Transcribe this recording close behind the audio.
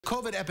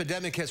COVID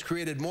epidemic has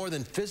created more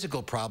than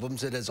physical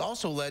problems. It has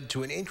also led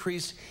to an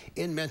increase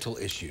in mental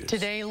issues.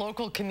 Today,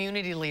 local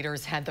community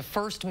leaders had the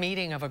first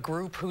meeting of a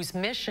group whose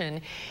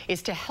mission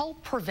is to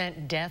help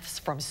prevent deaths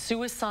from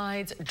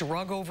suicides,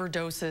 drug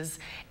overdoses,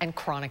 and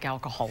chronic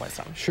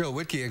alcoholism. Cheryl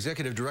Whitkey,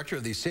 Executive Director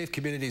of the Safe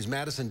Communities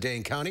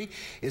Madison-Dane County,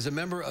 is a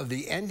member of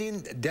the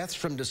Ending Deaths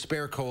from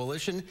Despair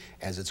Coalition,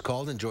 as it's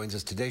called, and joins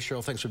us today.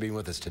 Cheryl, thanks for being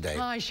with us today.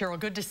 Hi, Cheryl.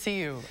 Good to see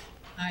you.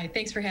 Hi,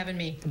 thanks for having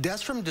me.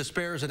 Deaths from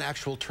despair is an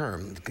actual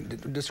term.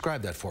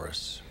 Describe that for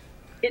us.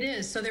 It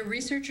is. So the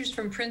researchers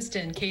from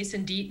Princeton, Case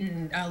and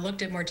Deaton,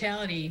 looked at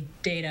mortality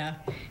data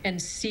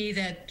and see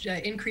that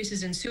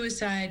increases in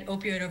suicide,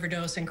 opioid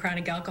overdose, and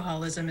chronic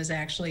alcoholism is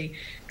actually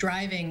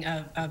driving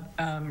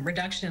a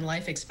reduction in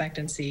life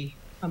expectancy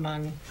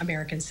among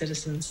American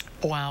citizens.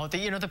 Wow.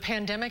 The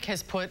pandemic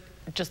has put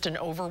just an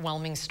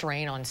overwhelming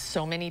strain on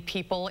so many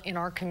people in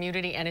our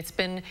community, and it's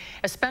been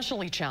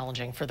especially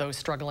challenging for those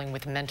struggling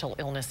with mental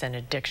illness and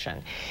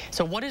addiction.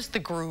 So what is the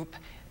group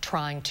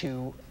trying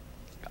to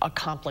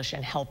accomplish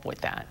and help with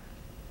that?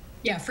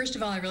 Yeah, first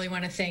of all, I really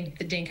want to thank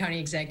the Dane County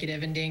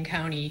Executive and Dane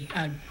County,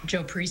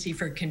 Joe Parisi,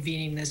 for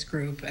convening this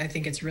group. I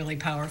think it's really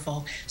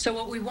powerful. So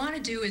what we want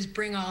to do is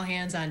bring all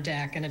hands on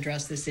deck and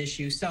address this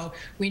issue. So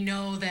we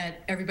know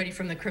that everybody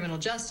from the criminal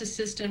justice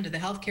system to the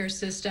healthcare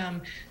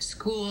system,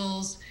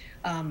 schools,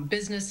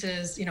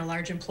 businesses,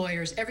 large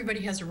employers,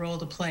 everybody has a role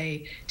to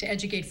play to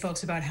educate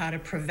folks about how to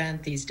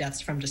prevent these deaths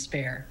from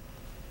despair.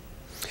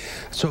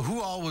 So who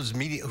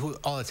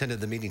all attended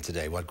the meeting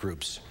today? What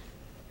groups?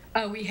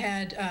 We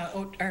had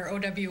our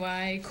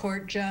OWI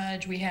court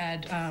judge. We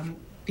had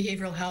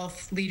behavioral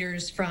health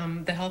leaders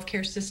from the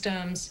healthcare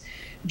systems,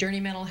 Journey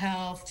Mental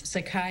Health,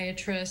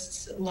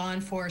 psychiatrists, law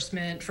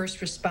enforcement, first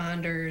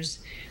responders,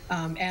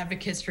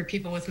 advocates for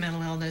people with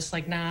mental illness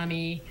like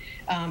NAMI,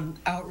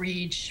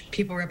 outreach,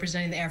 people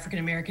representing the African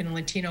American and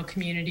Latino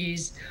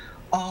communities,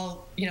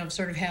 all,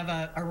 sort of have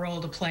a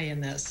role to play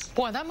in this.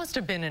 Boy, that must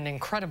have been an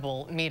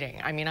incredible meeting.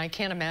 I mean, I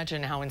can't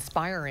imagine how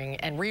inspiring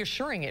and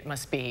reassuring it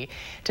must be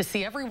to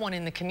see everyone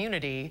in the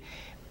community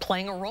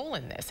playing a role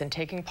in this and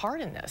taking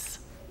part in this.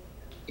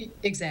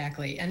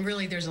 Exactly. And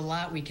really, there's a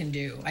lot we can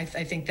do. I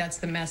think that's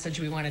the message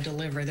we want to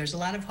deliver. There's a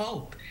lot of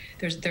hope.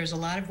 There's a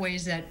lot of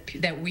ways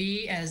that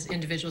we as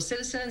individual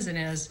citizens and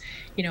as,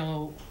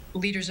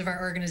 leaders of our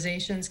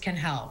organizations can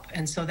help.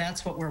 And so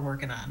that's what we're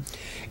working on.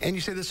 And you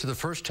say this is the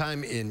first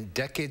time in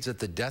decades that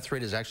the death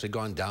rate has actually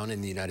gone down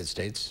in the United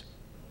States?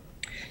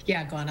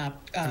 Yeah, gone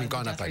up.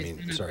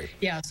 Sorry.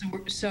 Yeah,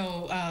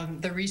 so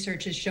the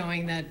research is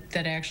showing that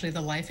actually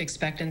the life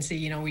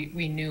expectancy,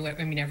 we knew,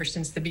 ever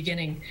since the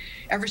beginning,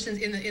 ever since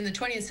in the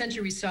 20th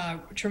century, we saw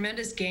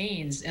tremendous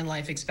gains in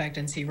life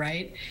expectancy,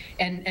 right?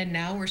 And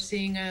now we're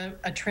seeing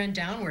a trend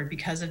downward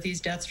because of these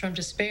deaths from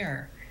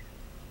despair.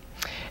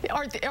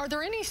 Are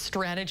there any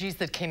strategies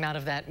that came out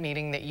of that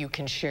meeting that you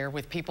can share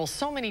with people?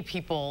 So many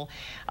people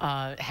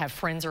have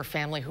friends or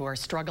family who are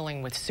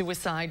struggling with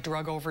suicide,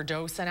 drug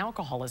overdose, and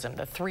alcoholism,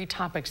 the three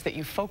topics that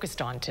you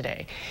focused on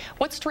today.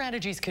 What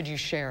strategies could you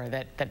share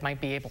that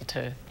might be able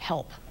to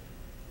help?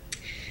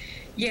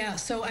 Yeah,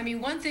 so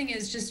one thing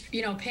is just,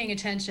 paying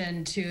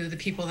attention to the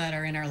people that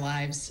are in our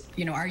lives.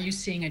 Are you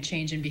seeing a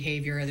change in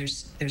behavior? Are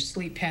their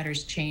sleep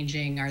patterns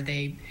changing? Are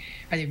they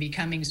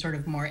becoming sort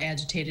of more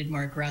agitated,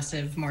 more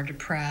aggressive, more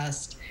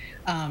depressed?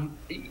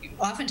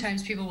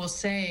 Oftentimes people will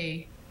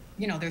say,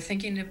 they're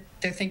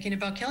thinking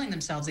about killing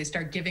themselves. They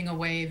start giving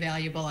away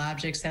valuable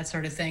objects, that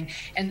sort of thing.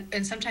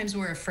 And sometimes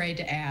we're afraid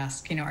to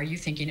ask, are you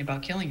thinking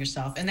about killing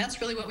yourself? And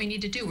that's really what we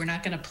need to do. We're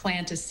not going to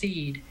plant a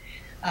seed.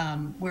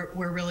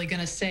 We're really going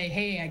to say,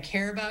 hey, I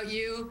care about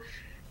you.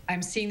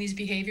 I'm seeing these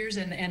behaviors,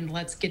 and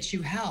let's get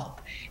you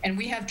help. And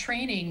we have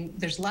training.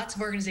 There's lots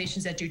of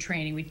organizations that do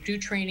training. We do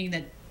training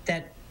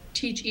that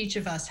teach each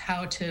of us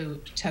how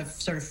to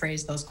sort of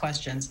phrase those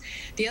questions.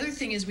 The other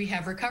thing is we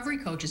have recovery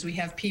coaches. We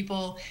have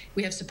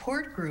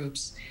support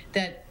groups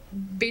that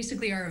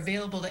basically are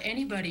available to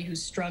anybody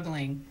who's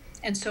struggling.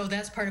 And so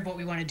that's part of what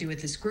we want to do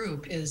with this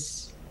group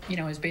is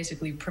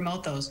basically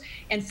promote those.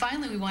 And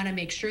finally, we want to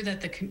make sure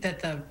that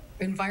the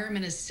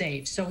environment is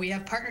safe. So we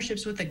have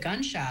partnerships with the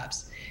gun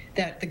shops,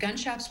 that the gun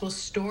shops will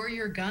store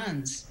your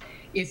guns.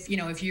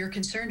 If you're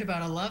concerned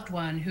about a loved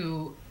one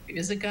who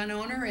is a gun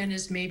owner and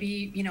is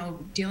maybe,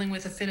 dealing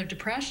with a fit of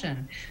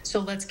depression. So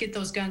let's get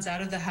those guns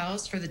out of the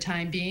house for the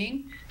time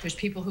being. There's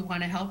people who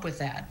want to help with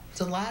that.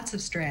 So lots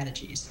of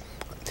strategies.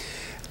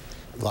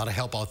 A lot of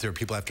help out there.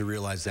 People have to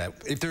realize that.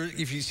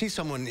 If you see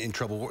someone in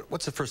trouble,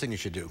 what's the first thing you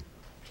should do?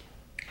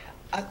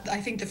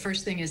 I think the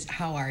first thing is,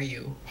 how are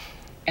you?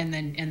 And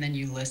then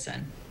you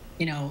listen.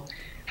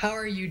 How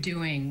are you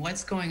doing?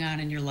 What's going on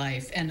in your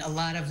life? And a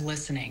lot of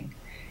listening,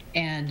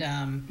 and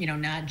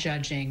not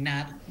judging,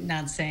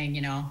 not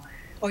saying,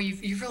 oh,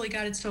 you've really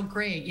got it so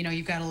great.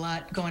 You've got a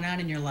lot going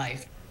on in your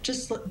life.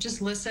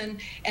 just listen.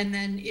 And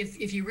then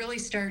if you really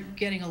start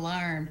getting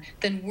alarmed,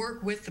 then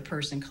work with the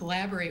person,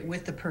 collaborate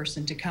with the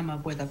person to come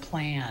up with a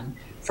plan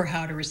for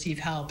how to receive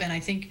help. And I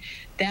think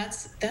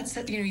that's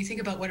you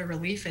think about what a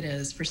relief it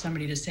is for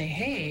somebody to say,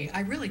 hey,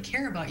 I really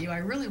care about you. I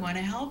really want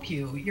to help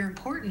you. You're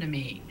important to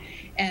me.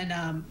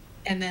 And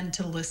then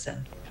to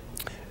listen.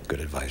 Good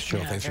advice.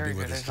 Cheryl, thanks for being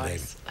with us today.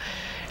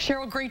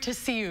 Cheryl, great to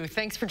see you.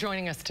 Thanks for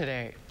joining us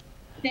today.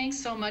 Thanks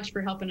so much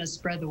for helping us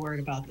spread the word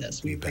about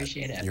this. We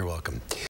appreciate it. You're welcome.